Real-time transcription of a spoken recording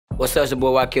What's up, it's your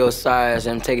boy Osiris,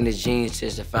 and I'm taking this genius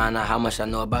test to find out how much I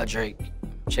know about Drake.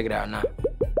 Check it out now.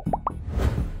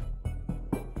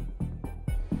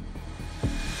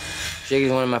 Drake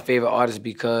is one of my favorite artists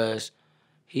because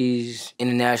he's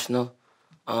international.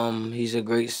 He's a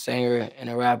great singer and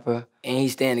a rapper, and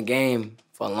he's stayed in the game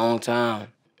for a long time.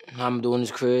 How I'm doing this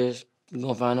quiz, we're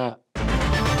gonna find out.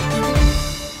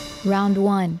 Round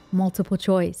 1, multiple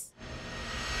choice.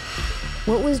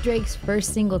 What was Drake's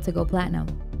first single to go platinum?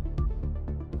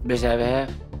 Best I ever have.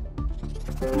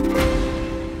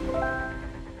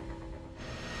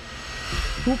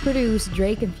 Who produced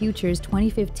Drake and Future's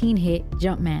 2015 hit,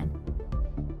 Jumpman?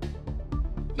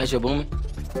 Metro Boomin.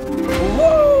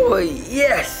 Whoa,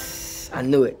 yes! I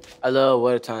knew it. I love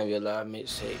What a Time Your Life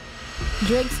mixtape.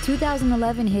 Drake's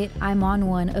 2011 hit, I'm On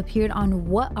One, appeared on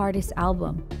what artist's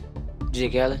album?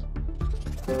 DJ Khaled.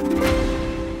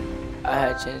 I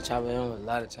had a chance to chop it on a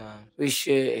lot of times. We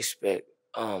should expect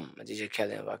DJ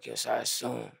Khaled and Osiris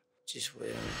soon. Just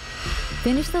wait on it.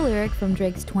 Finish the lyric from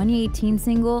Drake's 2018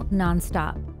 single,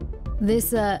 Nonstop.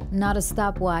 This, not a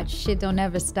stopwatch, shit don't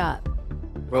ever stop.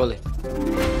 Roll it.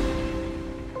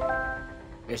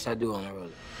 Yes, I do want to roll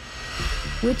it.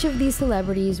 Which of these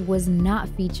celebrities was not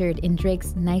featured in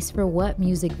Drake's Nice for What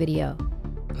music video?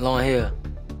 Long hair.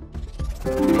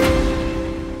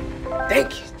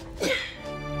 Thank you.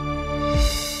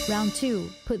 Round 2,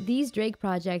 put these Drake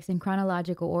projects in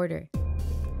chronological order.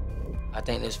 I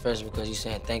think this first because he's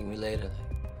saying thank me later.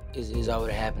 It's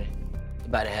already happening. It's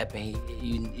about to happen.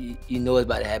 You know it's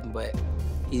about to happen, but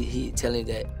he telling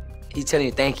you that he's telling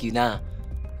you thank you now,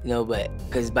 you know, but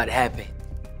because it's about to happen,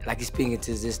 like he's speaking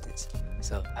to existence.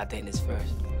 So I think this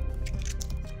first.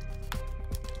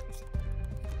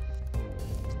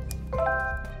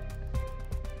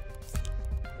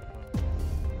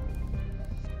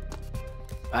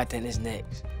 I think it's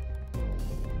next.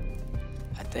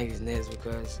 I think it's next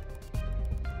because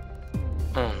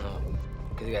I don't know,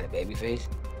 because you got a baby face.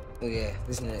 Yeah,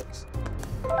 this next.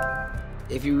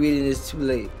 If you're reading this too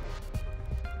late,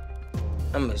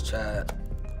 I'm gonna try it.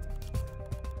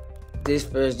 This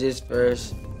first,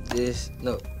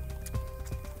 no.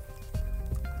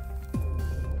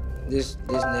 This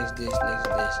next, this.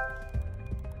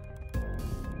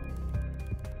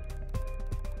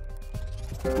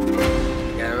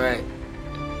 Got it right.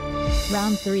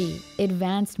 Round 3,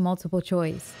 advanced multiple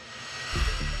choice.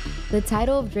 The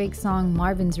title of Drake's song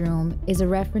Marvin's Room is a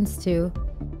reference to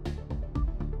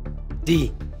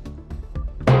D.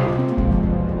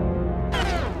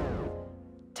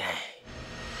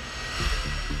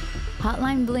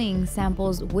 Hotline Bling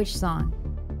samples which song?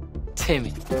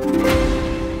 Timmy.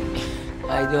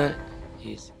 How you doing?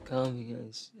 He's coming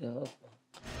yourself.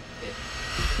 Yeah.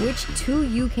 Which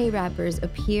 2 UK rappers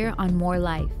appear on More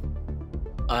Life?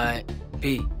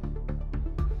 B.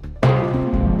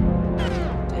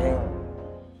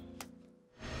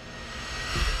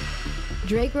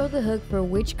 Drake wrote the hook for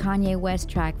which Kanye West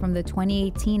track from the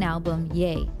 2018 album,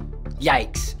 Ye?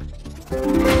 Yikes.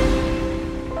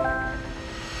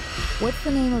 What's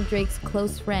the name of Drake's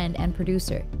close friend and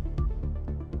producer?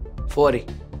 40.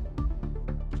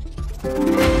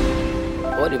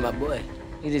 40, my boy.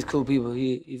 He just cool people.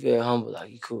 He very humble, like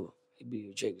he cool. He be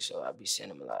with Drake, so I be seeing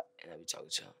him a lot, and I be talking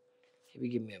to him. He be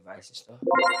giving me advice and stuff.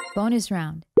 Bonus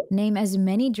round. Name as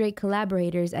many Drake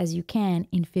collaborators as you can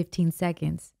in 15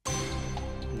 seconds.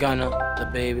 Gunna, The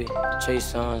Baby,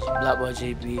 Chase Songz, Blackboy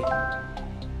JB,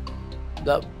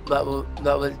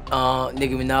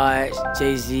 Nicki Minaj,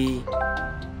 Jay-Z,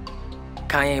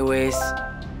 Kanye West,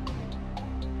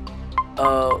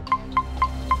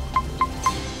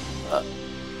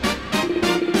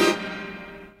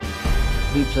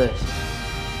 B+.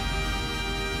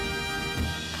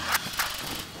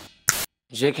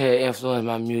 Drake had influenced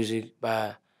my music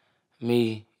by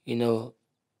me, you know,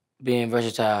 being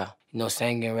versatile, you know,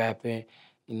 singing, rapping,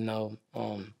 you know,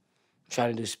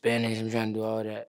 trying to do Spanish, I'm trying to do all that.